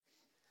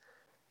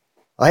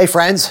Well, hey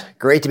friends,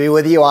 great to be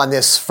with you on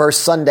this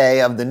first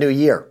Sunday of the new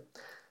year.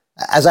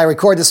 As I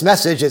record this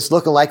message, it's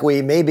looking like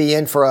we may be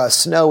in for a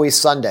snowy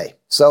Sunday.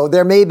 So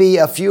there may be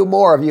a few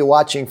more of you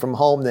watching from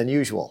home than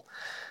usual.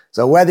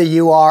 So whether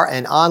you are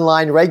an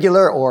online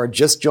regular or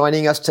just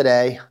joining us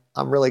today,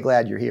 I'm really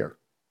glad you're here.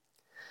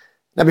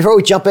 Now, before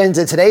we jump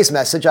into today's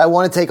message, I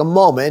want to take a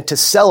moment to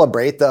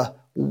celebrate the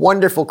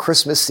wonderful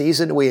Christmas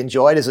season we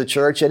enjoyed as a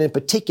church, and in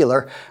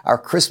particular, our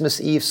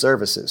Christmas Eve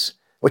services,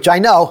 which I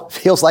know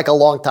feels like a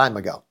long time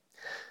ago.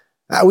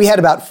 We had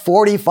about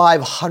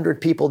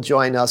 4,500 people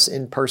join us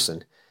in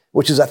person,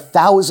 which is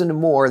 1,000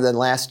 more than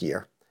last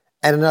year,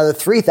 and another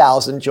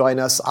 3,000 join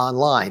us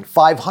online,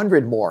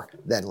 500 more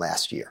than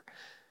last year.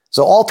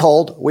 So all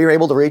told, we were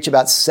able to reach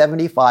about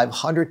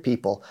 7,500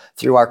 people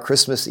through our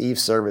Christmas Eve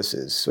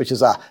services, which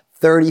is a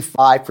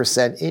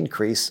 35%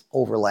 increase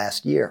over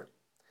last year.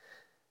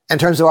 In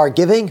terms of our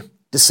giving,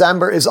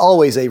 December is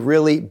always a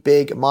really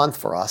big month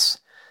for us.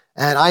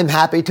 And I'm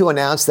happy to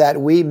announce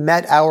that we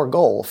met our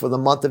goal for the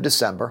month of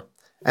December.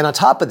 And on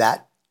top of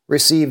that,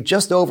 received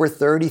just over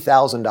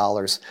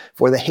 $30,000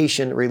 for the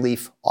Haitian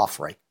Relief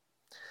Offering.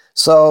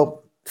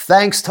 So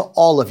thanks to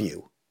all of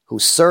you who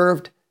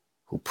served,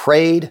 who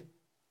prayed,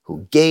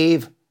 who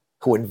gave,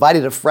 who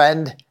invited a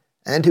friend,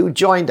 and who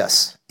joined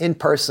us in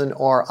person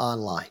or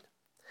online.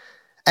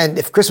 And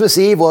if Christmas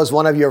Eve was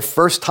one of your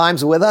first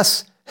times with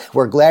us,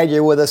 we're glad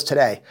you're with us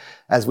today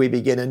as we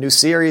begin a new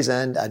series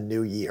and a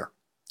new year.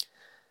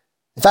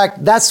 In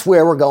fact, that's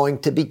where we're going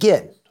to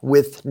begin,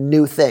 with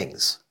new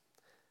things.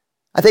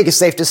 I think it's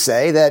safe to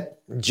say that,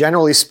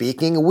 generally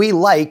speaking, we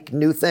like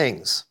new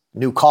things.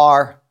 New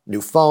car,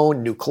 new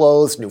phone, new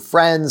clothes, new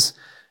friends.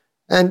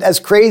 And as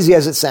crazy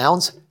as it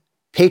sounds,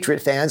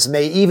 Patriot fans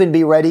may even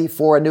be ready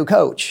for a new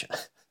coach.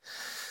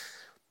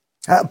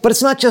 But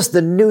it's not just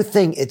the new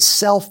thing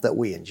itself that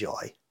we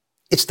enjoy.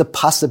 It's the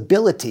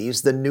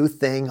possibilities the new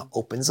thing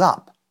opens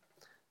up.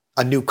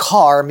 A new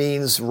car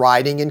means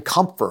riding in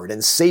comfort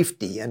and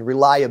safety and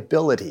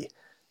reliability.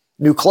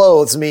 New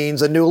clothes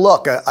means a new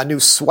look, a new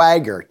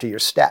swagger to your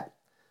step.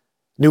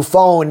 New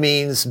phone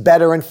means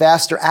better and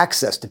faster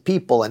access to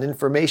people and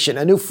information.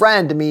 A new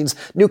friend means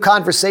new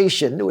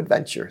conversation, new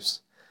adventures.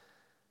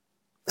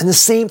 And the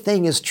same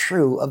thing is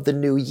true of the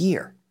new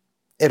year.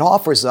 It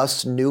offers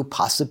us new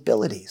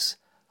possibilities,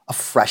 a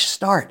fresh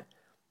start,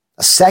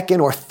 a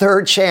second or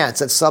third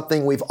chance at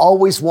something we've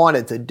always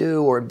wanted to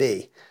do or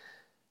be.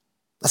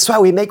 That's why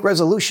we make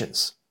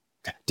resolutions,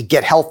 to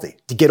get healthy,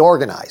 to get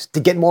organized, to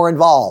get more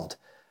involved,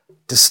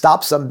 to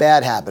stop some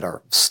bad habit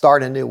or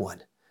start a new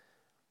one.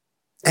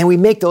 And we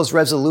make those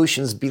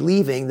resolutions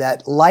believing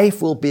that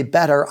life will be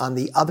better on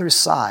the other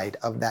side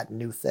of that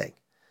new thing.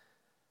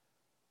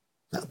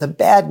 Now, the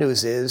bad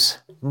news is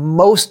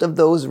most of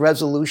those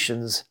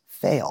resolutions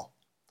fail.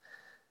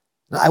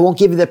 Now, I won't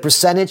give you the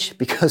percentage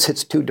because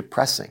it's too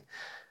depressing,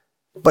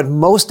 but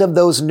most of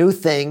those new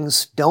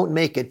things don't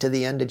make it to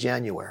the end of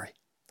January.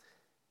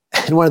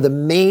 And one of the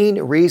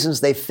main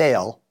reasons they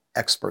fail,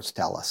 experts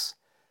tell us,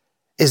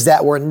 is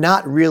that we're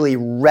not really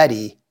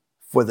ready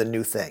for the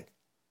new thing.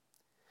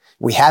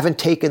 We haven't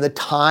taken the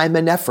time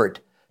and effort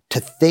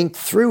to think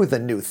through the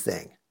new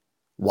thing,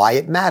 why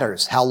it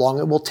matters, how long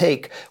it will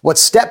take, what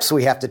steps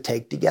we have to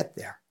take to get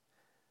there.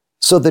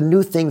 So the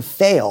new thing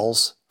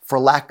fails for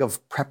lack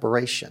of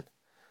preparation.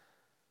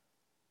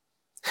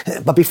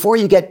 But before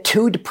you get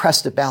too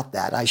depressed about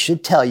that, I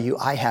should tell you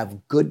I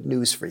have good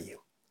news for you.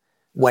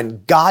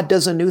 When God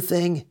does a new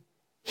thing,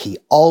 He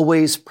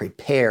always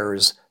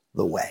prepares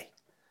the way.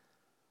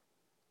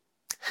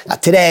 Now,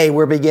 today,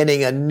 we're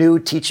beginning a new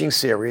teaching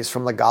series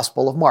from the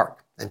Gospel of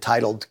Mark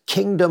entitled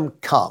Kingdom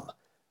Come,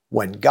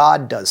 When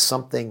God Does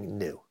Something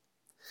New.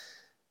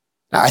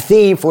 Now, our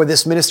theme for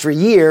this ministry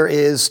year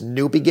is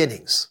new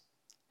beginnings.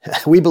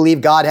 We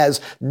believe God has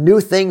new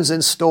things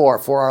in store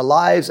for our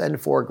lives and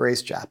for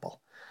Grace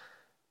Chapel.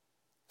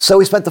 So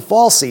we spent the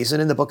fall season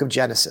in the book of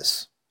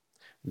Genesis,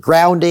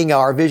 grounding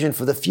our vision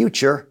for the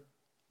future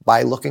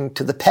by looking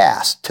to the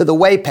past, to the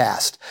way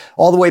past,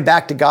 all the way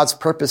back to God's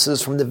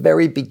purposes from the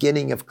very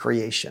beginning of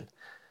creation.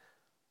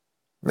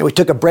 And we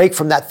took a break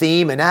from that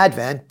theme in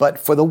Advent, but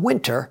for the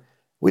winter,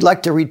 we'd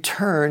like to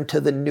return to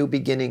the new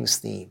beginnings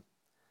theme.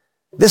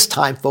 This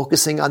time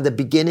focusing on the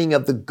beginning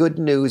of the good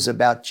news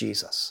about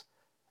Jesus,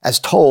 as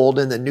told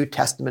in the New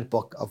Testament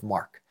book of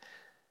Mark.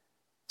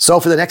 So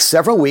for the next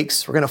several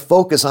weeks, we're going to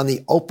focus on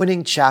the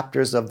opening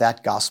chapters of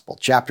that gospel,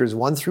 chapters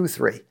 1 through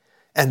 3,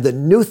 and the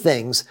new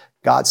things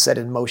God set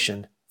in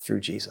motion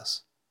through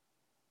Jesus.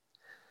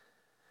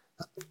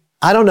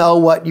 I don't know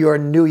what your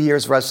New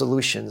Year's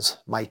resolutions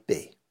might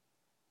be,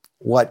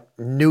 what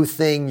new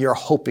thing you're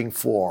hoping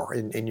for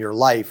in your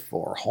life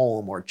or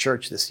home or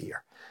church this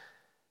year.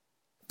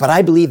 But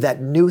I believe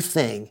that new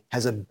thing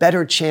has a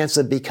better chance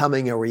of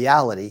becoming a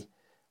reality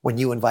when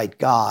you invite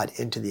God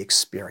into the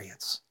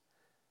experience.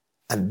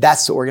 And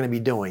that's what we're going to be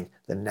doing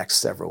the next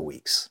several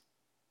weeks.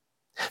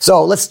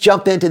 So let's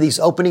jump into these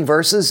opening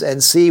verses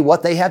and see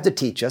what they have to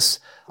teach us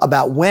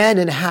about when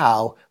and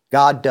how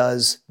God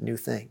does new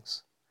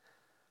things.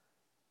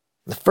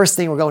 The first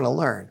thing we're going to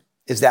learn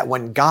is that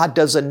when God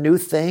does a new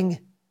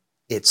thing,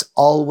 it's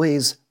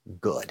always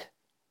good.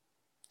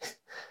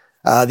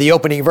 The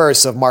opening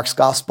verse of Mark's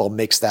gospel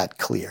makes that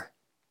clear.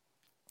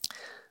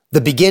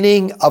 The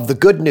beginning of the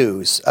good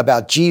news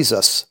about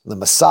Jesus, the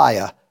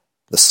Messiah,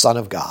 the Son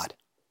of God.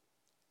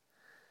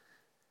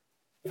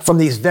 From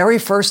these very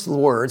first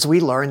words, we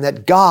learn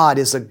that God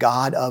is a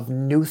God of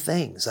new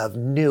things, of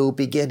new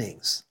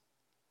beginnings.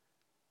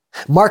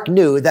 Mark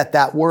knew that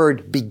that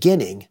word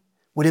beginning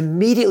would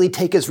immediately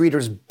take his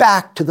readers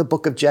back to the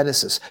book of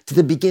Genesis, to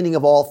the beginning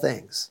of all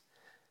things.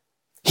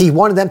 He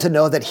wanted them to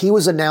know that he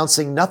was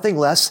announcing nothing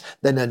less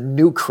than a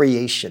new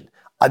creation,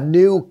 a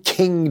new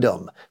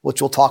kingdom,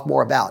 which we'll talk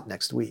more about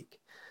next week.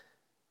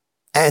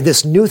 And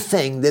this new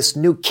thing, this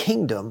new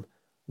kingdom,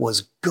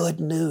 was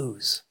good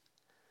news.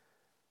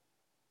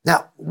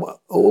 Now,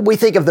 we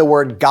think of the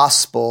word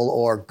gospel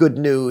or good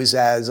news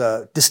as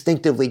a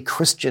distinctively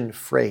Christian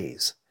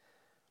phrase,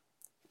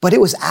 but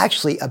it was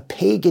actually a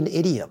pagan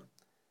idiom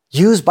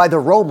used by the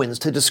Romans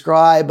to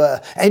describe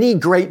any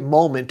great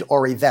moment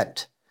or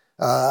event,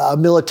 a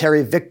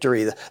military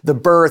victory, the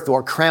birth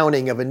or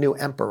crowning of a new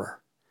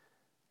emperor.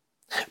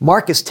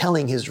 Mark is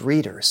telling his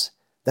readers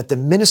that the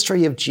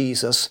ministry of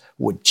Jesus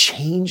would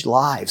change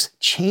lives,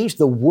 change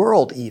the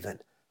world even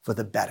for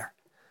the better.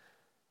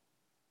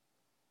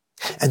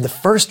 And the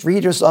first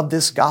readers of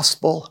this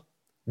gospel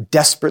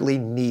desperately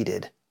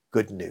needed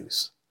good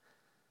news.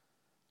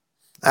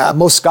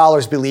 Most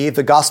scholars believe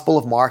the Gospel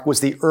of Mark was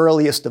the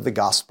earliest of the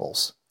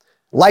Gospels,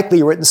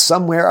 likely written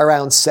somewhere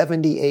around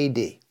 70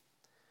 AD,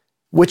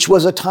 which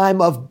was a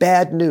time of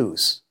bad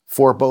news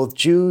for both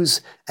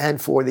Jews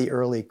and for the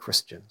early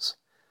Christians.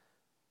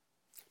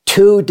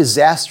 Two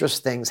disastrous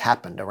things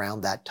happened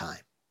around that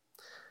time.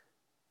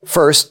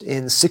 First,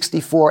 in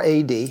 64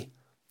 AD,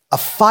 a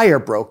fire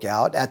broke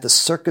out at the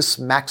Circus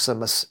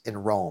Maximus in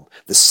Rome,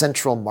 the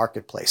central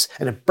marketplace,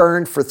 and it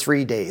burned for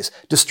 3 days,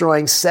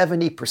 destroying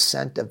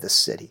 70% of the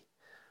city.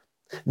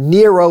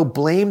 Nero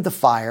blamed the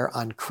fire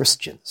on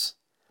Christians,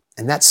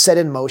 and that set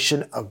in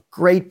motion a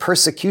great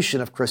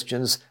persecution of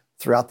Christians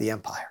throughout the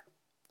empire.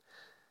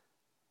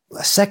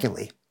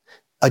 Secondly,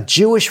 a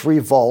Jewish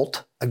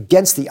revolt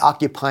against the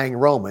occupying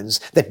Romans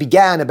that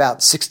began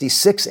about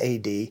 66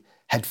 AD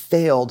had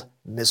failed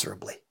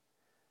miserably.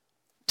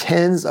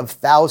 Tens of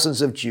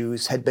thousands of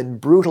Jews had been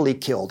brutally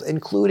killed,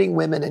 including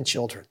women and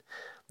children.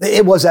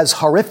 It was as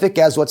horrific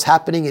as what's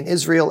happening in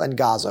Israel and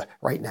Gaza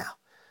right now.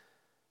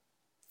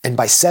 And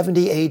by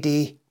 70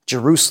 AD,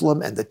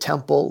 Jerusalem and the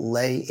temple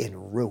lay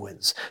in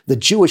ruins. The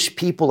Jewish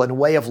people and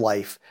way of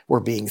life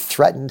were being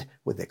threatened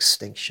with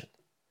extinction.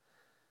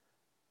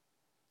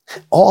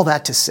 All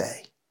that to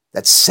say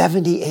that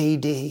 70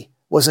 AD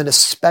was an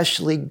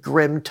especially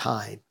grim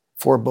time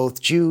for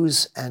both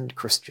Jews and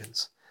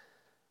Christians.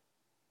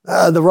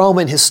 The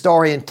Roman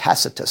historian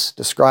Tacitus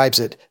describes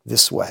it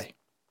this way.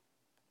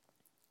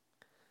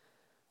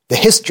 The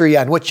history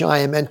on which I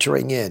am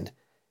entering in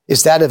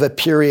is that of a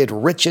period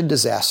rich in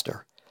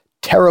disaster,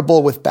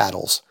 terrible with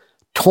battles,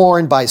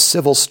 torn by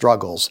civil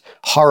struggles,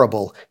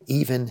 horrible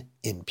even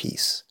in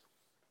peace.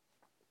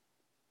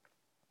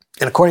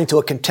 And according to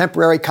a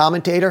contemporary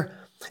commentator,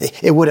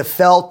 it would have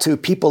felt to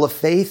people of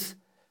faith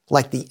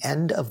like the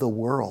end of the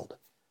world.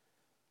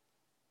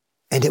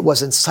 And it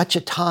was in such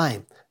a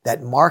time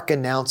that Mark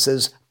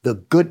announces the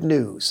good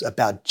news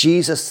about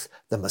Jesus,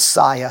 the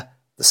Messiah,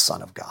 the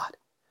Son of God.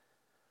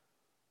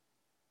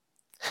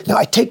 Now,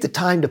 I take the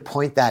time to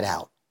point that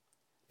out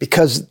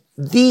because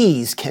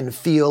these can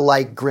feel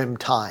like grim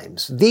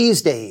times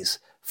these days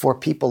for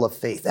people of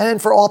faith and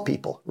for all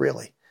people,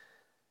 really.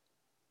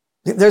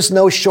 There's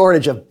no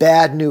shortage of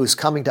bad news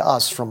coming to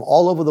us from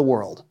all over the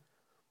world.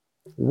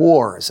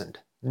 Wars and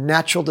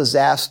natural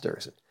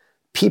disasters, and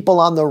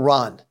people on the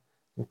run,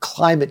 and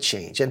climate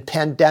change and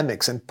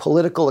pandemics and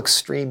political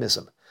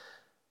extremism.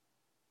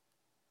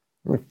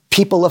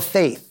 People of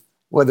faith,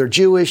 whether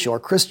Jewish or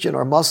Christian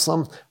or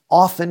Muslim,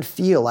 often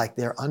feel like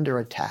they're under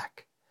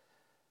attack.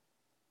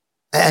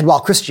 And while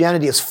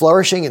Christianity is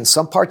flourishing in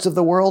some parts of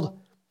the world,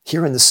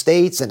 here in the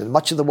States and in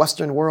much of the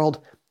Western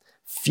world,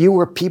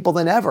 fewer people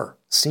than ever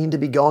seem to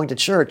be going to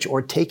church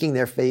or taking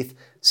their faith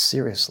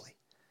seriously.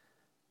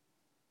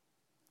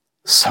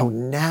 So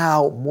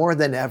now, more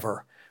than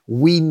ever,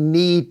 we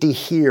need to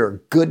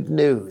hear good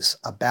news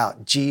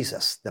about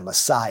Jesus, the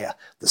Messiah,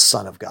 the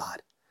Son of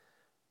God.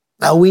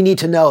 Now, we need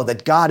to know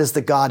that God is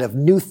the God of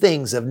new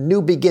things, of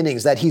new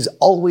beginnings, that he's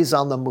always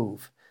on the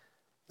move,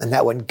 and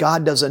that when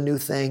God does a new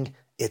thing,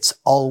 it's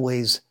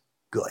always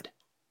good.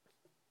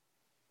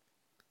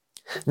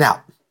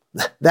 Now,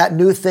 that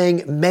new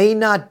thing may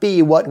not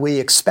be what we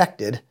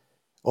expected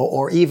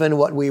or even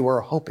what we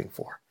were hoping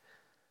for.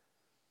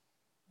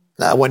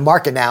 When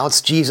Mark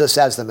announced Jesus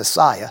as the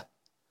Messiah,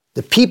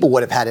 the people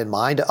would have had in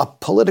mind a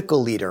political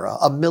leader,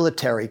 a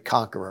military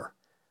conqueror.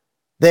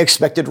 They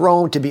expected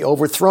Rome to be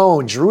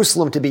overthrown,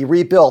 Jerusalem to be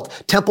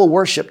rebuilt, temple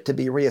worship to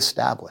be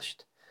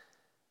reestablished.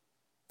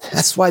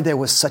 That's why there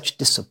was such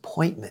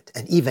disappointment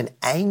and even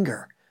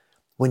anger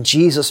when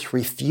Jesus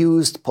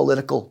refused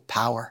political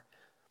power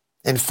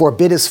and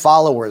forbid his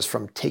followers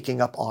from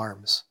taking up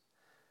arms.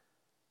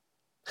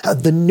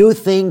 The new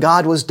thing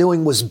God was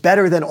doing was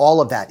better than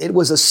all of that. It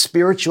was a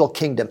spiritual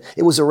kingdom.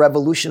 It was a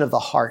revolution of the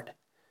heart.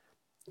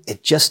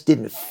 It just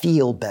didn't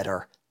feel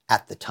better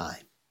at the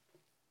time.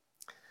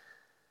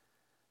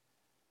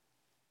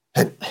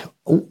 And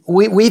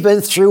we've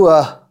been through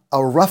a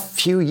rough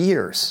few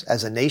years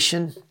as a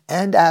nation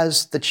and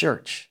as the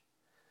church.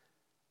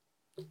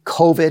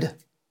 COVID,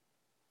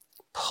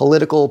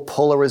 political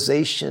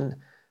polarization,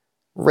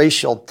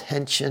 racial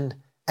tension,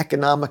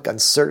 economic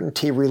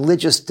uncertainty,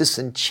 religious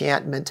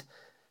disenchantment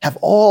have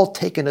all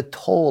taken a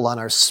toll on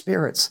our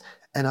spirits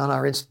and on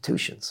our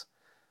institutions.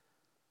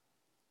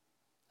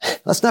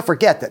 Let's not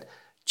forget that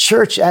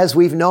church as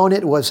we've known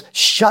it was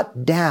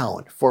shut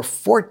down for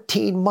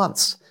 14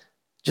 months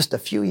just a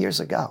few years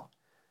ago.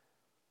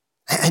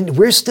 And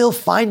we're still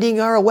finding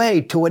our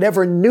way to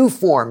whatever new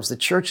forms the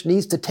church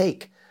needs to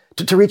take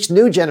to reach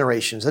new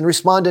generations and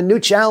respond to new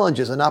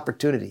challenges and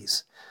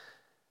opportunities.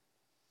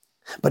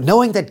 But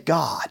knowing that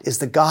God is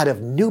the God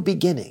of new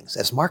beginnings,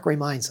 as Mark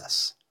reminds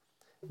us,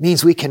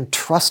 means we can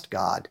trust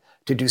God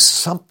to do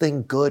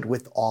something good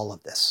with all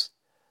of this,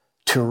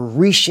 to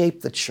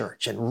reshape the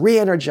church and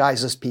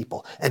re-energize his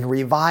people and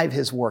revive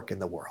his work in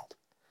the world.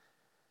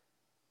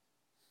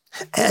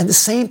 And the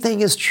same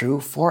thing is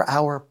true for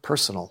our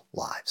personal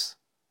lives.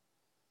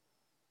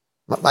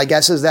 My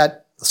guess is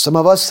that some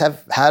of us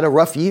have had a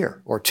rough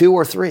year or two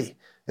or three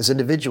as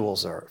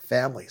individuals or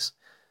families.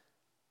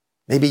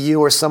 Maybe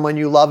you or someone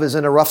you love is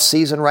in a rough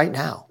season right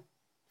now,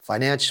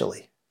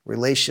 financially,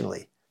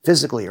 relationally,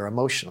 physically, or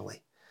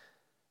emotionally.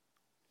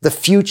 The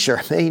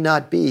future may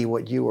not be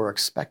what you were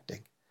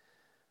expecting.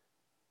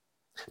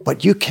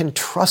 But you can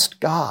trust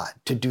God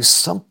to do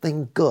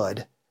something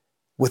good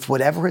with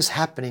whatever is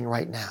happening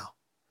right now.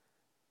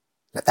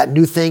 That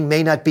new thing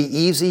may not be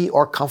easy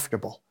or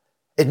comfortable.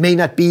 It may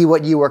not be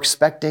what you were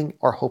expecting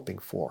or hoping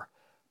for,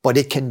 but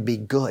it can be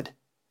good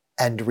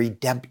and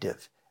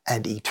redemptive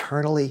and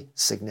eternally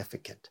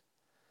significant.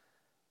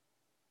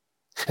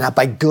 Now,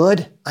 by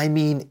good, I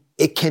mean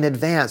it can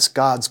advance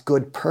God's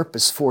good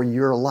purpose for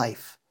your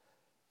life,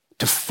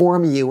 to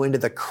form you into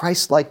the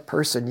Christ-like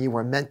person you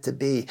were meant to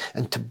be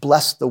and to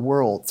bless the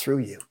world through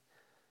you.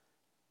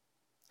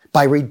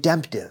 By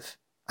redemptive,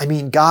 I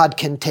mean God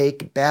can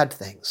take bad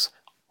things,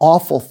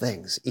 awful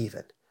things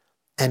even,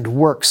 and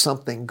work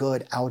something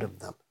good out of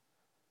them.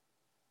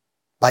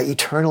 By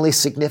eternally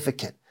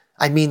significant,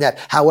 I mean that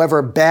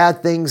however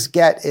bad things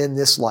get in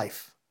this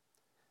life,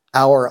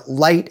 our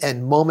light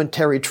and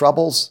momentary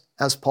troubles,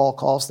 as Paul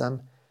calls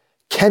them,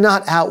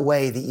 cannot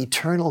outweigh the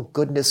eternal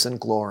goodness and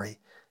glory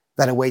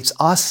that awaits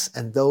us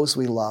and those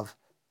we love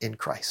in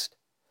Christ.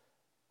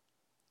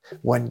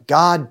 When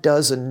God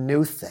does a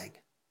new thing,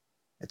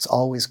 it's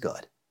always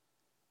good.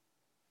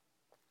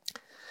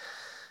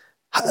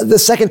 The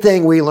second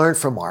thing we learn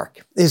from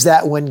Mark is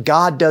that when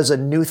God does a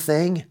new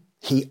thing,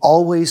 he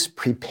always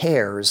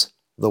prepares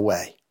the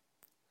way.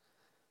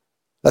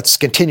 Let's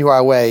continue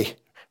our way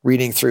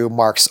reading through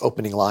Mark's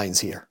opening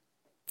lines here.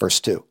 Verse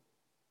 2.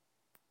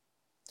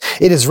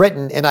 It is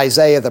written in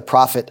Isaiah the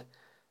prophet,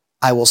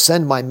 I will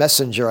send my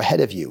messenger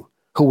ahead of you,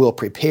 who will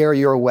prepare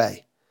your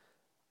way.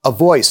 A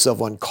voice of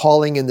one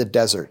calling in the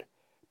desert,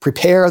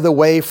 prepare the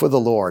way for the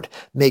Lord,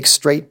 make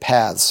straight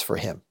paths for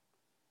him.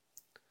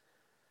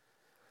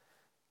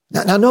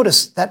 Now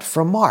notice that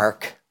for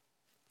Mark,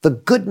 the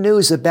good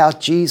news about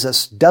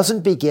Jesus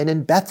doesn't begin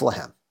in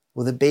Bethlehem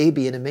with a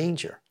baby in a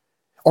manger,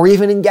 or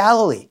even in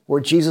Galilee,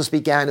 where Jesus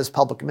began his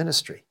public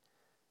ministry.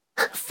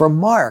 For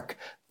Mark,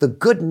 the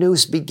good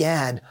news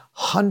began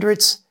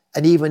hundreds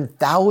and even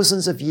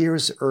thousands of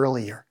years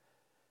earlier,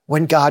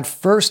 when God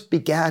first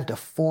began to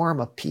form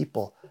a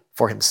people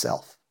for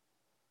himself.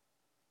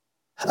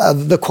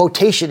 The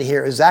quotation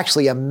here is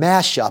actually a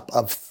mashup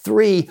of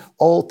 3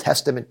 Old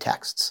Testament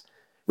texts,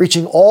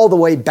 reaching all the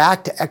way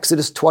back to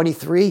Exodus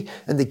 23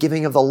 and the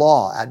giving of the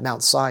law at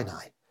Mount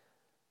Sinai.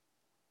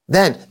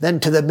 Then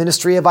to the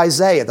ministry of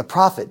Isaiah, the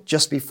prophet,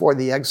 just before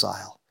the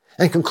exile,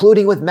 and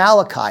concluding with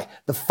Malachi,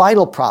 the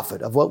final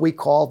prophet of what we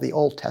call the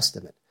Old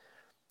Testament.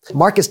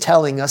 Mark is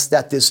telling us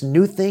that this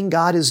new thing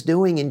God is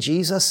doing in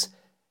Jesus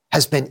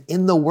has been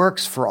in the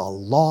works for a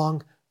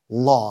long,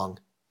 long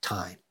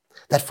time.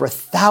 That for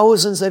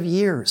thousands of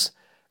years,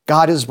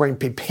 God has been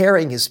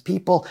preparing his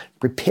people,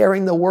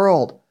 preparing the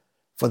world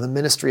for the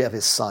ministry of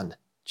his Son,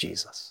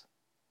 Jesus.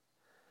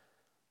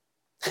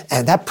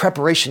 And that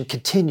preparation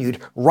continued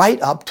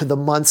right up to the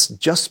months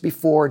just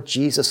before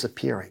Jesus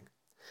appearing,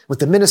 with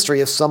the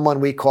ministry of someone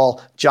we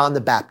call John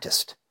the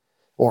Baptist,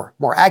 or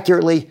more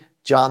accurately,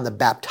 John the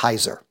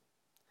Baptizer.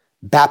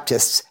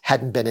 Baptists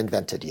hadn't been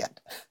invented yet.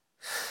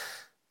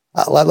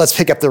 Let's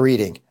pick up the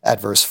reading at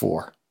verse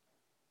 4.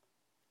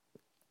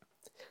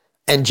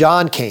 And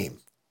John came,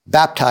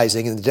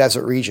 baptizing in the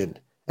desert region,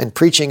 and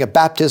preaching a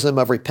baptism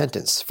of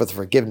repentance for the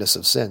forgiveness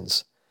of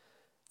sins.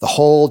 The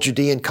whole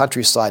Judean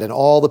countryside and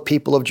all the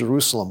people of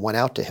Jerusalem went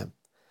out to him.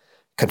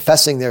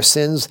 Confessing their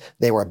sins,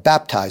 they were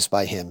baptized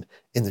by him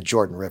in the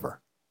Jordan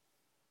River.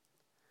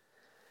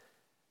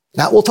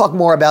 Now, we'll talk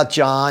more about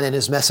John and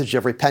his message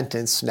of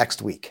repentance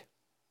next week.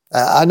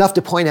 Enough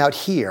to point out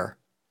here,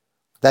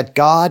 that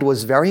God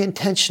was very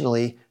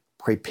intentionally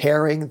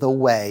preparing the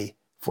way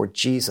for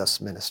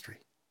Jesus' ministry.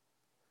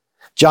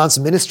 John's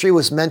ministry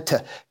was meant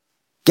to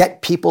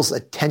get people's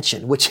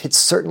attention, which it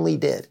certainly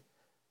did.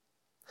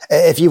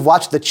 If you've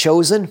watched The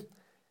Chosen,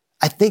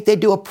 I think they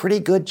do a pretty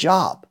good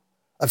job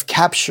of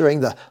capturing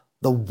the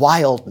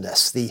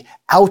wildness, the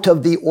out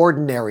of the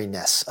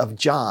ordinariness of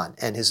John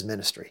and his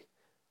ministry.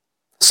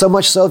 So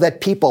much so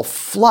that people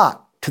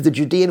flocked to the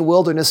Judean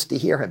wilderness to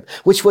hear him,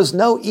 which was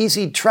no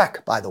easy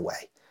trek, by the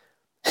way,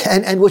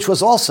 and which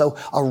was also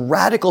a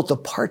radical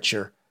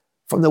departure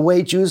from the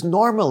way Jews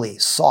normally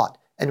sought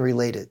and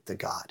related to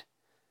God.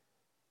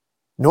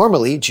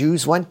 Normally,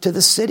 Jews went to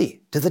the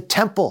city, to the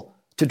temple,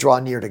 to draw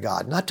near to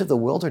God, not to the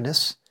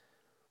wilderness.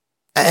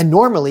 And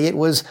normally it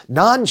was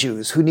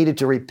non-Jews who needed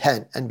to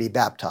repent and be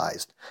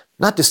baptized,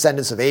 not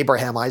descendants of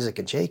Abraham, Isaac,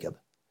 and Jacob.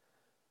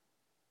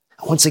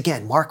 Once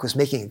again, Mark was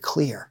making it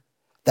clear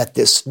that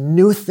this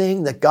new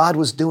thing that God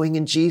was doing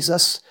in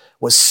Jesus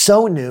was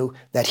so new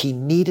that he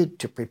needed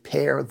to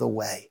prepare the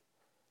way,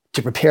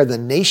 to prepare the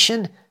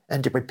nation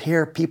and to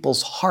prepare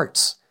people's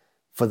hearts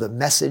for the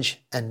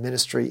message and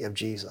ministry of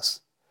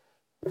Jesus,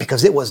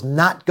 because it was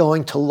not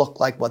going to look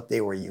like what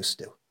they were used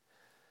to.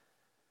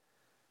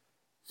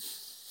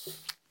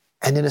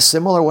 And in a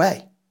similar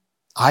way,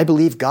 I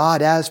believe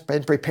God has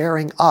been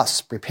preparing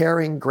us,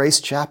 preparing Grace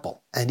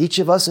Chapel, and each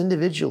of us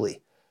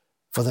individually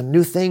for the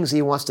new things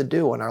he wants to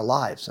do in our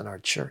lives and our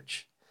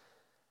church.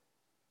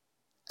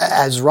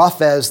 As rough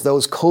as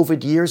those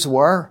COVID years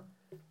were,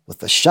 with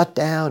the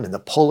shutdown and the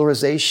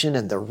polarization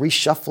and the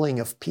reshuffling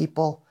of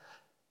people,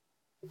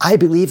 I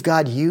believe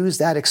God used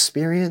that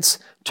experience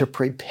to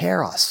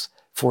prepare us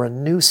for a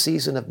new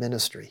season of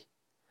ministry.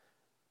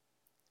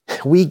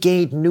 We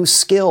gained new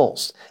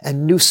skills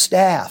and new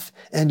staff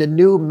and a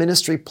new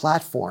ministry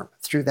platform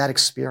through that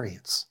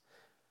experience.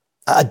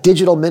 A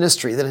digital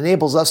ministry that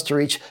enables us to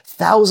reach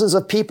thousands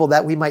of people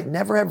that we might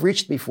never have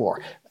reached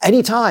before,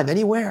 anytime,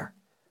 anywhere.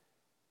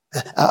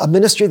 A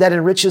ministry that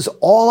enriches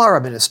all our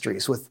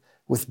ministries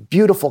with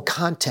beautiful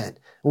content,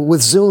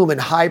 with Zoom and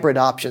hybrid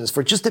options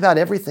for just about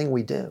everything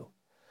we do.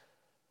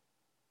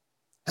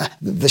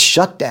 The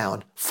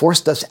shutdown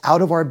forced us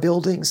out of our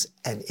buildings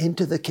and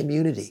into the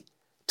community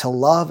to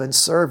love and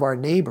serve our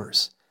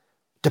neighbors,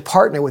 to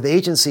partner with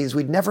agencies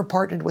we'd never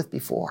partnered with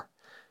before.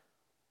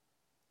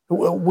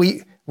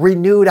 We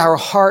renewed our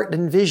heart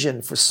and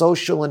vision for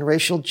social and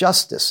racial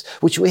justice,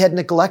 which we had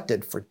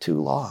neglected for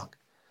too long.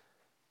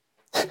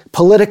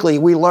 Politically,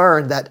 we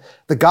learned that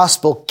the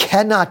gospel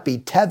cannot be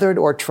tethered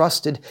or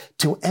trusted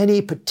to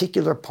any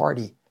particular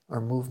party or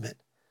movement.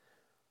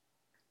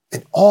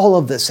 And all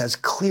of this has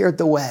cleared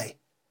the way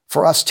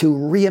for us to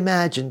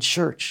reimagine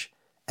church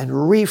and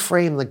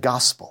reframe the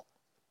gospel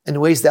in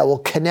ways that will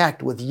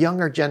connect with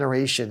younger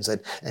generations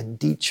and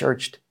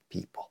de-churched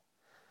people.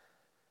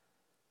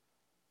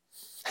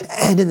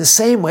 And in the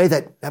same way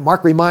that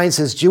Mark reminds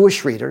his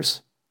Jewish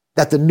readers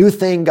that the new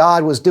thing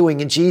God was doing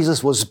in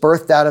Jesus was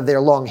birthed out of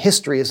their long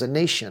history as a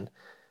nation,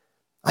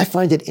 I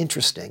find it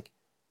interesting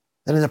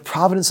that in the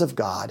providence of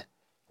God,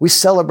 we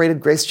celebrated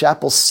Grace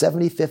Chapel's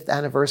 75th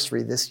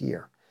anniversary this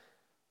year.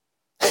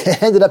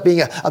 It ended up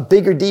being a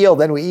bigger deal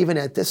than we even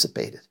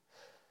anticipated.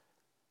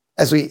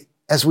 As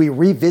we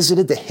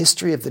revisited the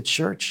history of the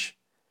church,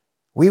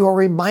 we were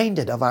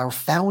reminded of our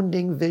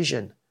founding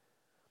vision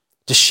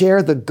to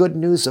share the good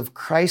news of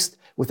Christ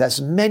with as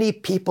many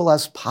people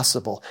as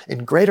possible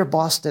in Greater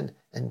Boston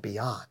and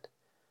beyond.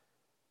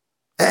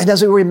 And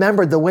as we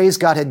remembered the ways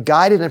God had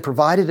guided and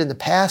provided in the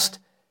past,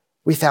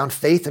 we found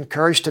faith and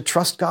courage to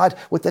trust God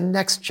with the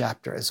next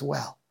chapter as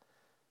well.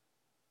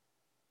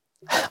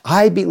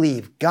 I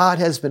believe God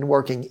has been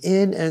working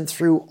in and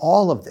through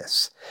all of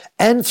this,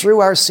 and through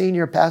our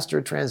senior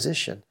pastor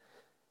transition,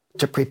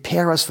 to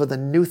prepare us for the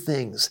new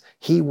things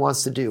he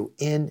wants to do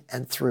in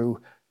and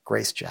through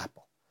Grace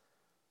Chapel.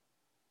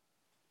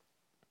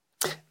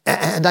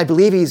 And I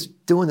believe he's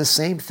doing the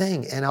same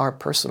thing in our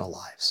personal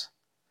lives.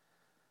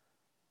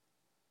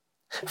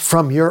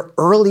 From your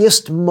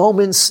earliest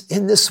moments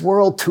in this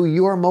world to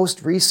your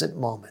most recent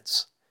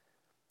moments,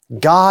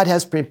 God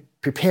has been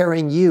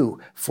preparing you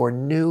for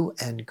new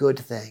and good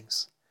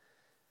things.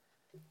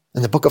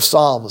 In the book of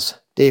Psalms,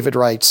 David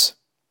writes,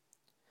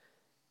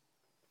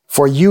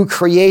 "For you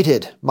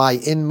created my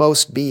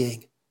inmost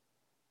being.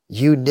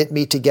 You knit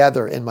me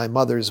together in my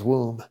mother's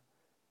womb.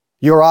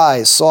 Your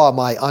eyes saw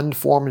my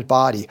unformed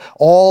body.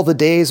 All the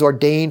days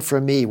ordained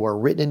for me were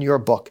written in your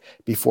book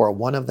before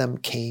one of them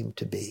came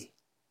to be."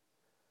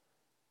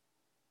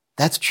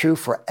 That's true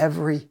for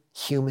every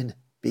human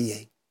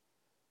being,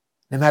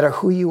 no matter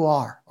who you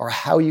are or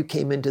how you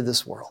came into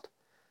this world.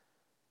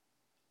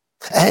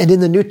 And in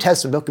the New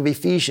Testament book of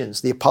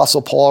Ephesians, the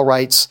Apostle Paul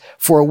writes,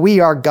 "For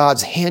we are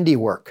God's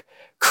handiwork,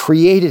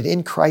 created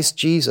in Christ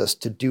Jesus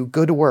to do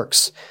good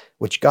works,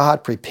 which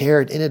God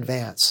prepared in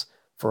advance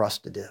for us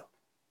to do."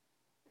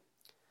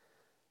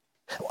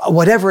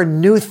 Whatever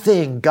new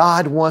thing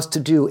God wants to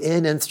do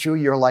in and through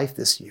your life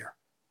this year,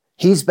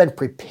 he's been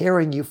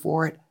preparing you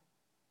for it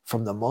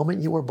from the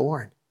moment you were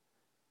born.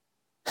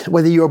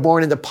 Whether you were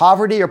born into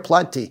poverty or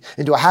plenty,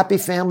 into a happy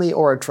family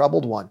or a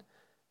troubled one,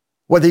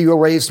 whether you were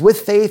raised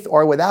with faith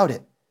or without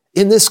it,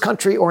 in this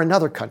country or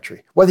another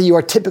country, whether you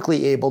are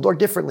typically abled or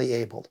differently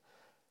abled,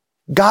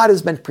 God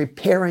has been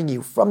preparing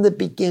you from the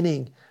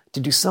beginning to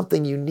do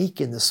something unique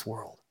in this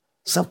world,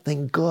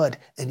 something good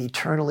and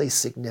eternally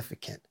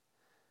significant.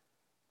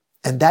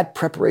 And that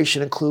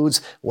preparation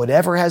includes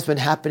whatever has been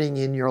happening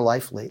in your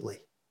life lately.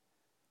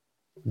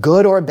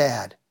 Good or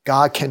bad,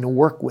 God can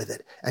work with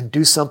it and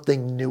do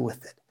something new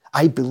with it.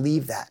 I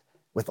believe that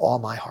with all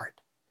my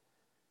heart.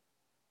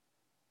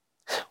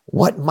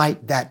 What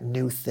might that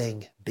new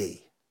thing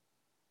be?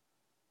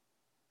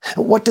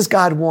 What does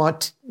God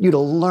want you to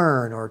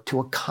learn or to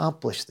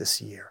accomplish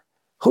this year?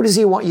 Who does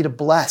he want you to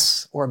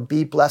bless or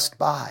be blessed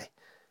by?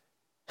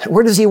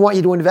 Where does he want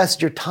you to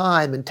invest your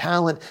time and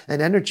talent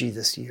and energy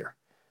this year?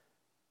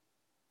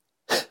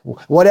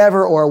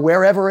 Whatever or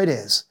wherever it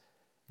is,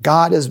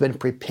 God has been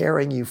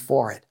preparing you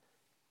for it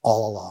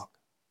all along.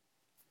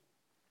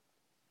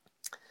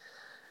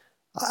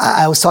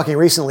 I was talking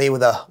recently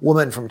with a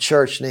woman from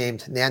church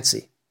named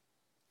Nancy.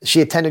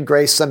 She attended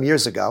Grace some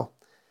years ago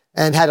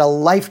and had a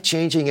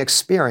life-changing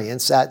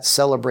experience at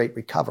Celebrate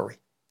Recovery.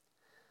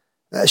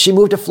 She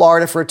moved to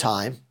Florida for a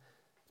time,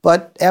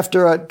 but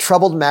after a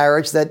troubled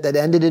marriage that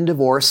ended in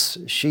divorce,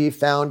 she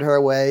found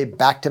her way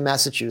back to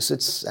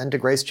Massachusetts and to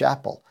Grace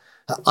Chapel,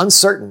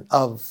 uncertain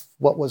of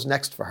what was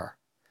next for her.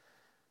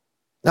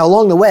 Now,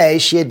 along the way,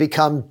 she had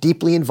become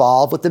deeply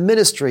involved with the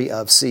ministry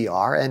of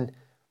CR and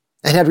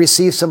had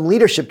received some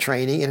leadership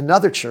training in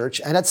another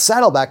church and at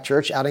Saddleback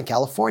Church out in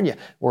California,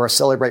 where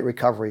Celebrate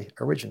Recovery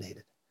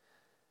originated.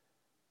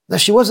 Now,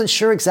 she wasn't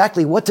sure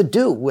exactly what to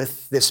do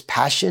with this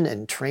passion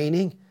and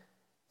training,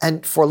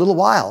 and for a little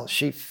while,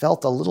 she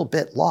felt a little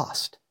bit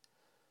lost.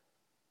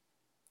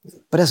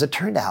 But as it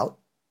turned out,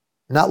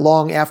 not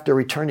long after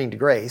returning to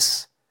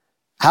Grace,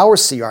 our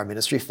CR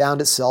ministry found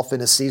itself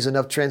in a season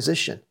of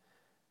transition,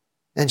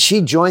 and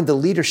she joined the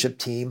leadership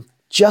team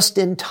just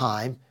in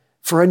time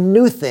for a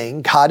new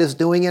thing God is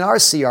doing in our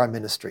CR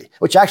ministry,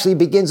 which actually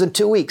begins in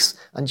 2 weeks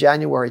on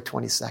January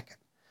 22nd.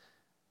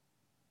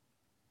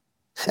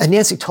 And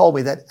Nancy told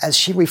me that as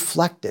she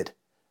reflected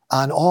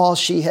on all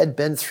she had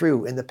been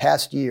through in the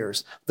past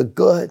years, the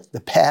good,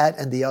 the bad,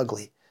 and the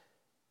ugly,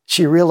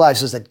 she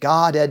realizes that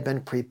God had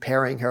been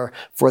preparing her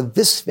for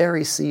this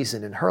very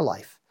season in her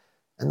life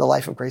and the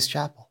life of Grace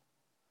Chapel.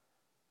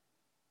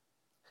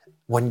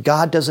 When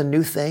God does a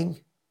new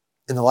thing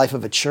in the life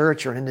of a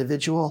church or an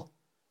individual,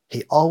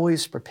 he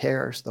always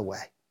prepares the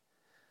way.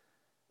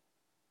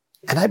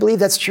 And I believe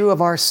that's true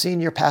of our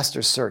senior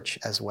pastor's search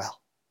as well.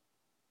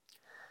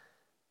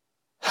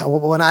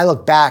 When I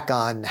look back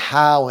on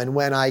how and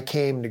when I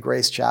came to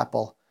Grace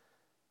Chapel,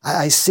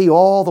 I see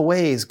all the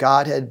ways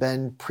God had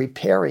been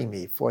preparing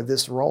me for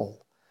this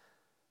role.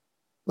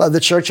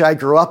 The church I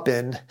grew up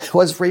in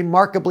was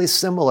remarkably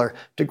similar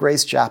to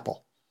Grace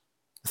Chapel.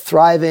 A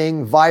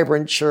thriving,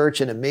 vibrant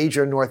church in a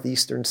major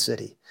northeastern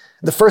city.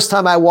 The first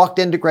time I walked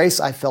into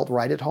Grace, I felt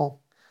right at home.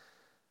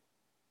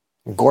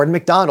 Gordon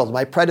MacDonald,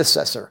 my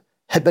predecessor,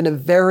 had been a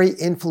very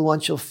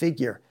influential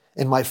figure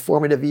in my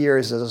formative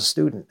years as a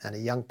student and a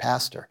young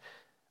pastor.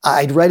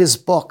 I'd read his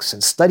books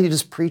and studied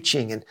his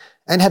preaching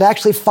and had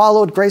actually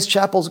followed Grace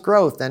Chapel's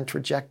growth and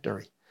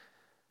trajectory.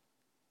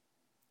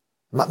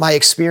 My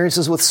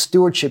experiences with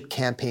stewardship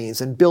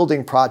campaigns and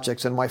building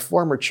projects in my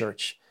former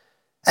church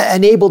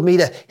enabled me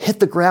to hit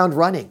the ground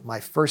running my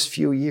first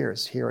few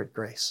years here at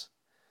Grace.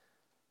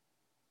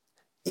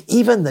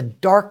 Even the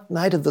dark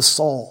night of the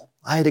soul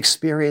I had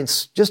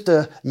experienced just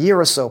a year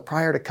or so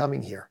prior to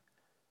coming here,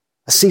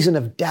 a season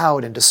of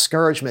doubt and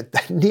discouragement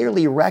that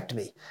nearly wrecked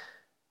me,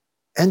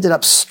 ended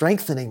up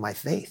strengthening my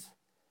faith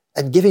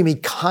and giving me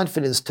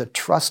confidence to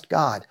trust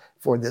God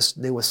for this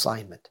new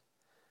assignment.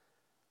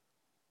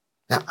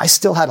 Now, I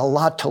still had a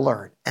lot to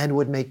learn and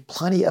would make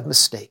plenty of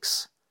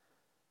mistakes.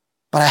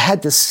 But I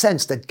had this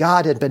sense that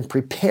God had been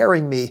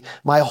preparing me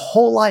my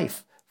whole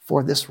life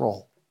for this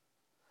role.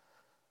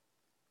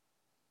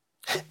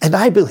 And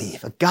I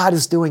believe that God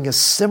is doing a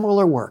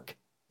similar work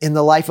in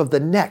the life of the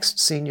next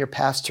senior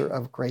pastor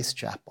of Grace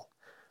Chapel,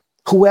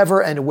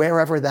 whoever and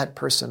wherever that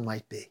person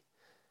might be.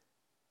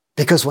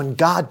 Because when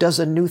God does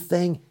a new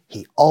thing,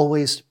 he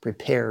always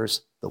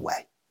prepares the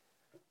way.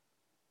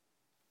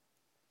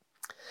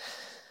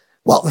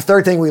 Well, the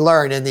third thing we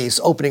learn in these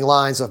opening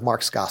lines of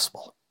Mark's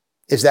gospel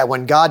is that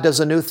when God does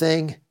a new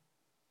thing,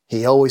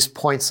 he always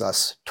points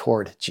us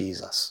toward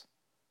Jesus,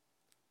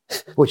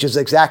 which is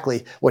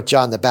exactly what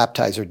John the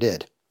Baptizer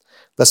did.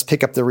 Let's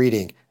pick up the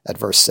reading at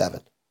verse 7.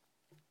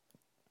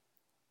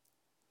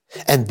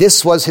 And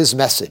this was his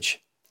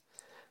message.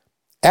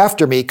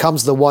 After me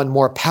comes the one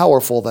more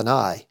powerful than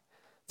I,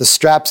 the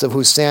straps of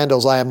whose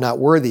sandals I am not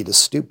worthy to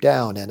stoop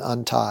down and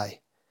untie.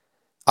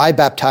 I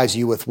baptize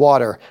you with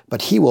water,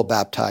 but he will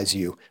baptize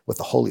you with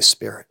the Holy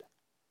Spirit.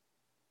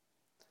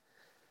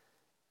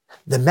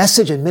 The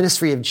message and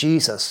ministry of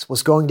Jesus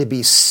was going to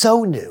be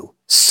so new,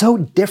 so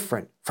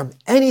different from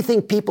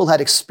anything people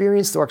had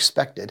experienced or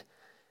expected,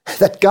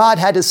 that God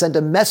had to send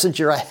a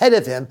messenger ahead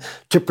of him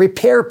to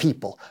prepare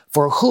people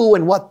for who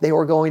and what they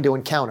were going to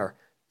encounter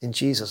in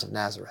Jesus of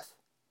Nazareth.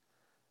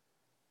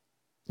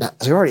 Now,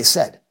 as I already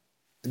said,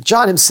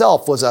 John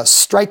himself was a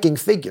striking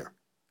figure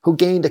who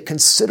gained a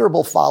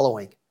considerable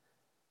following.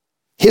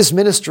 His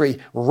ministry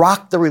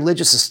rocked the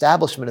religious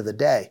establishment of the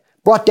day,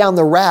 brought down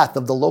the wrath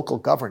of the local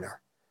governor.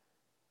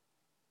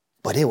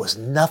 But it was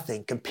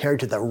nothing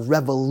compared to the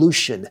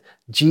revolution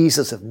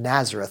Jesus of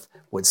Nazareth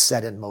would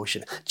set in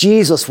motion.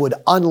 Jesus would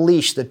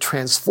unleash the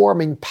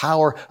transforming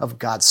power of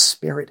God's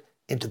Spirit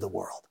into the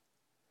world.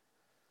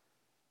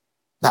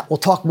 Now, we'll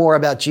talk more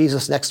about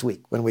Jesus next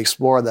week when we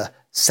explore the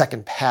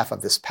second half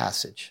of this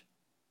passage.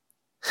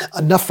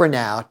 Enough for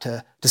now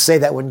to say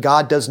that when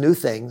God does new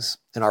things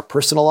in our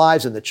personal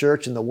lives, in the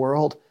church, in the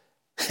world,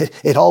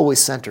 it always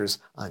centers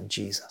on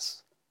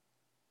Jesus.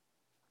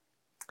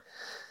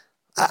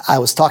 I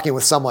was talking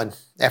with someone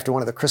after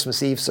one of the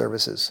Christmas Eve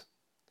services.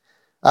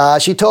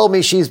 She told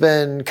me she's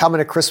been coming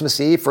to Christmas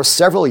Eve for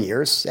several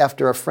years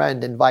after a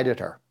friend invited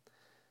her.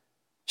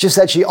 She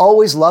said she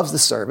always loves the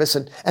service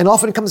and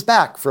often comes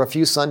back for a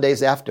few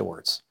Sundays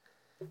afterwards.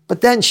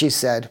 But then she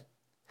said,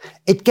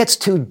 it gets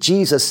too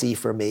Jesus-y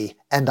for me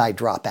and I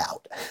drop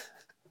out.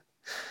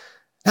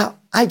 Now,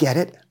 I get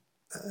it.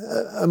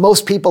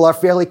 Most people are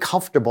fairly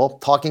comfortable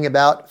talking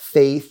about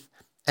faith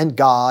and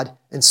God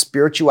and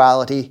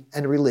spirituality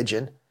and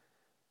religion.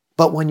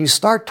 But when you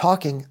start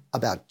talking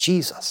about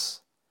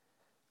Jesus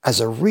as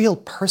a real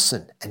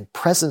person and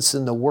presence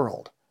in the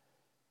world,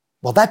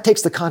 well, that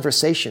takes the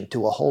conversation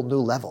to a whole new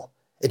level.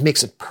 It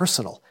makes it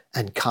personal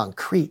and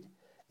concrete.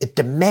 It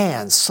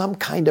demands some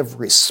kind of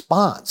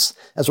response,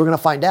 as we're going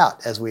to find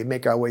out as we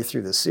make our way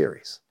through this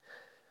series.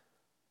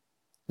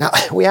 Now,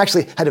 we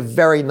actually had a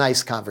very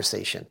nice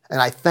conversation, and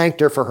I thanked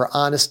her for her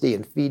honesty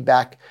and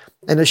feedback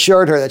and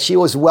assured her that she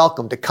was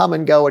welcome to come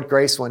and go at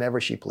Grace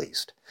whenever she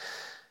pleased.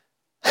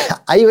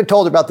 I even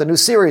told her about the new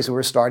series we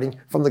were starting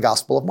from the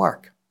Gospel of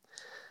Mark.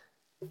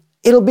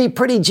 It'll be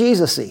pretty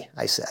Jesus-y,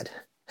 I said,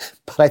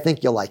 but I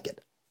think you'll like it.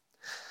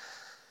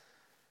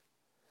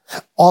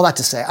 All that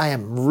to say, I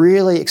am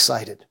really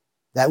excited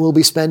that we'll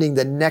be spending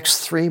the next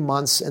 3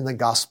 months in the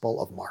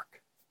Gospel of Mark.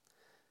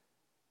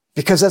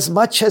 Because as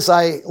much as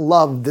I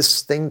love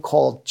this thing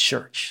called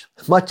church,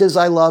 as much as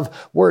I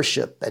love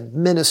worship and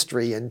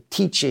ministry and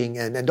teaching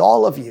and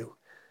all of you,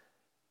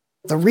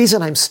 the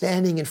reason I'm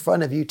standing in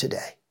front of you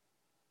today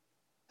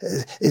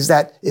is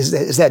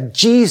that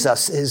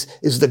Jesus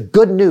is the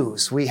good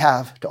news we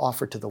have to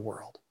offer to the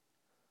world.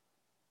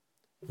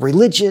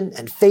 Religion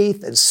and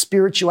faith and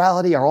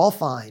spirituality are all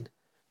fine,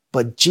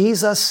 but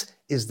Jesus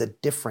is the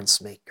difference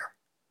maker.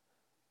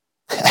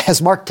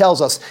 As Mark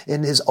tells us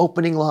in his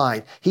opening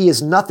line, he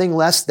is nothing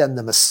less than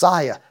the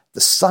Messiah,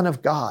 the Son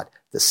of God,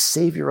 the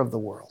Savior of the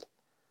world.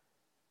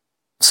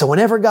 So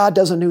whenever God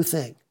does a new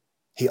thing,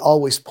 he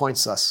always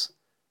points us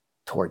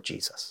toward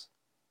Jesus.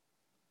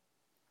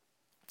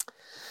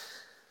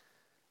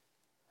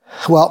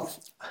 Well,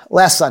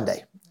 last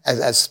Sunday,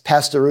 as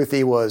Pastor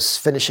Ruthie was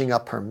finishing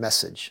up her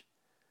message,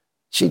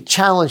 she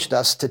challenged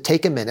us to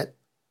take a minute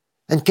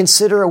and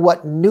consider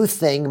what new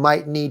thing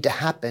might need to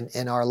happen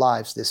in our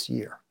lives this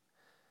year.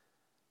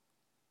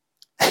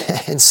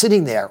 And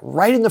sitting there,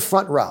 right in the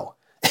front row,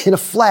 in a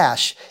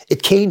flash,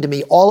 it came to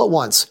me all at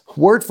once,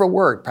 word for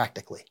word,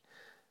 practically.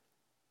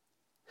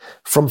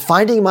 From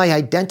finding my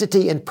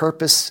identity and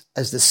purpose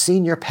as the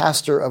senior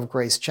pastor of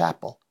Grace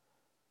Chapel,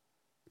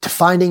 to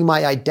finding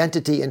my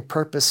identity and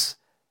purpose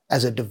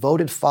as a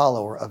devoted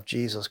follower of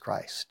Jesus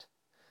Christ.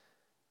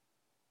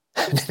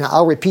 Now,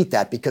 I'll repeat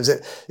that because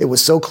it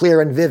was so clear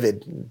and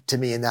vivid to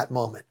me in that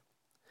moment.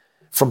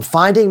 From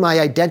finding my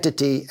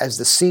identity as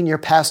the senior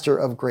pastor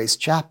of Grace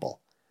Chapel,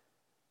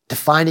 to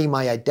finding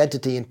my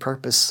identity and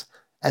purpose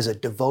as a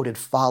devoted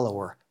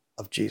follower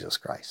of Jesus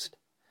Christ.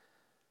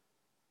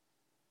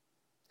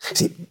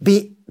 See,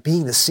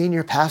 being the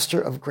senior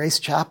pastor of Grace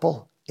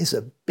Chapel is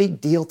a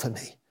big deal to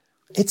me.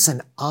 It's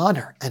an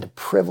honor and a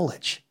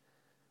privilege.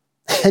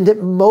 And it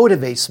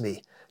motivates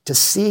me to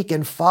seek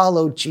and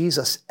follow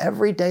Jesus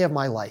every day of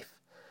my life,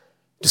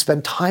 to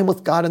spend time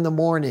with God in the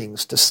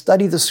mornings, to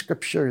study the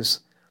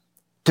scriptures,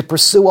 to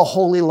pursue a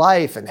holy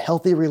life and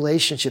healthy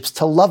relationships,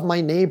 to love my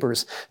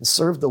neighbors and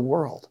serve the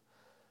world.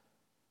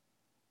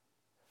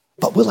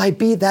 But will I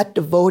be that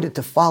devoted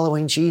to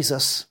following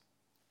Jesus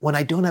when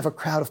I don't have a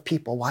crowd of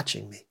people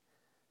watching me?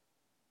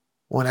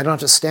 When I don't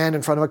have to stand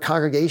in front of a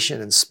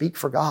congregation and speak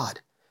for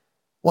God?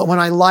 When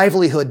my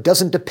livelihood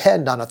doesn't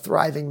depend on a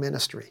thriving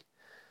ministry?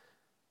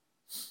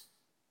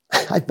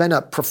 I've been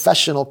a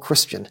professional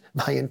Christian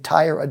my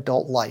entire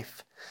adult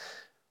life.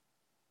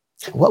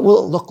 What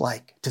will it look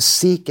like to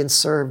seek and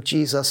serve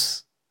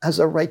Jesus as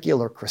a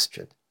regular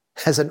Christian,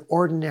 as an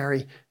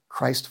ordinary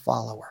Christ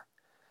follower?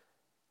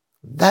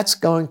 That's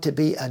going to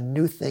be a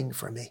new thing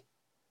for me.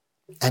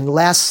 And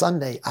last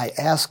Sunday, I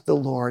asked the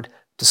Lord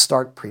to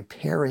start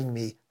preparing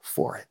me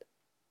for it.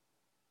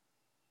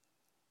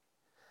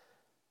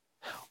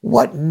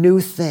 What new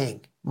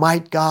thing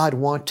might God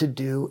want to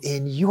do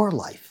in your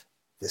life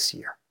this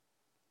year?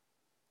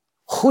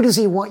 Who does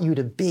he want you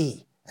to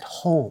be at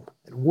home,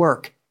 at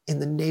work, in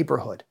the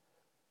neighborhood?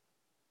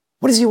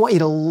 What does he want you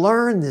to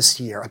learn this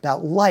year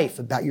about life,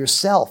 about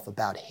yourself,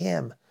 about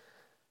him?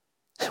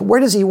 Where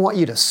does he want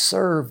you to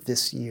serve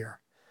this year?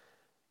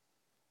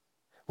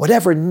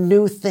 Whatever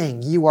new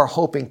thing you are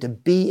hoping to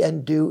be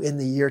and do in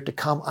the year to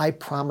come, I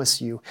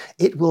promise you,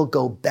 it will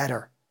go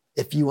better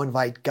if you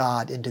invite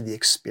God into the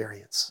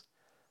experience.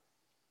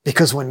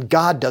 Because when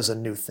God does a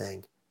new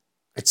thing,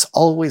 it's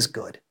always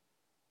good.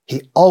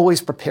 He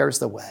always prepares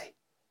the way,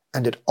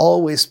 and it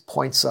always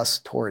points us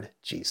toward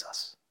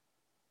Jesus.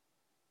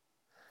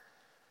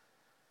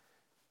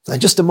 In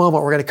just a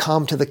moment, we're going to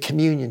come to the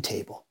communion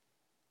table,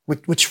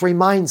 which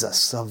reminds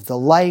us of the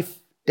life,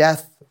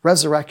 death,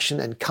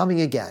 resurrection, and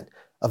coming again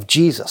of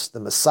Jesus, the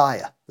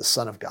Messiah, the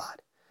Son of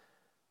God.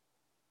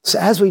 So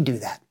as we do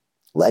that,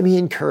 let me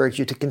encourage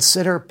you to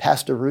consider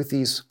Pastor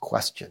Ruthie's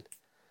question.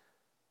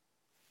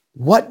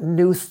 What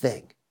new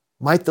thing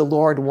might the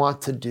Lord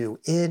want to do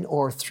in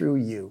or through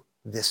you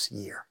this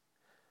year?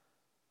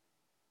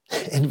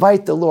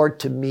 Invite the Lord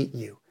to meet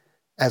you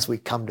as we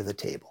come to the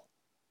table.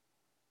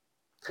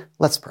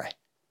 Let's pray.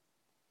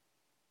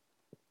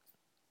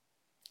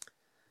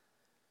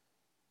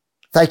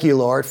 Thank you,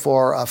 Lord,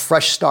 for a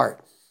fresh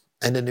start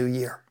and a new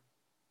year.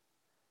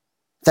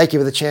 Thank you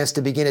for the chance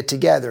to begin it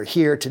together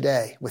here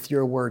today with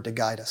your word to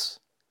guide us.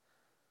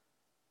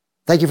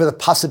 Thank you for the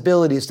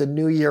possibilities the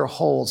new year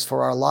holds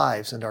for our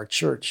lives and our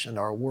church and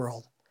our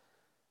world.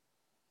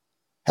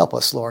 Help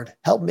us, Lord.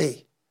 Help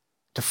me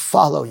to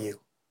follow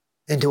you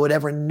into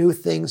whatever new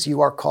things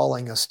you are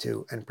calling us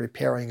to and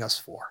preparing us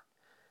for.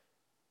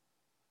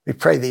 We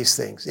pray these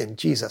things in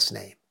Jesus'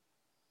 name.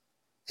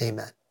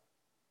 Amen.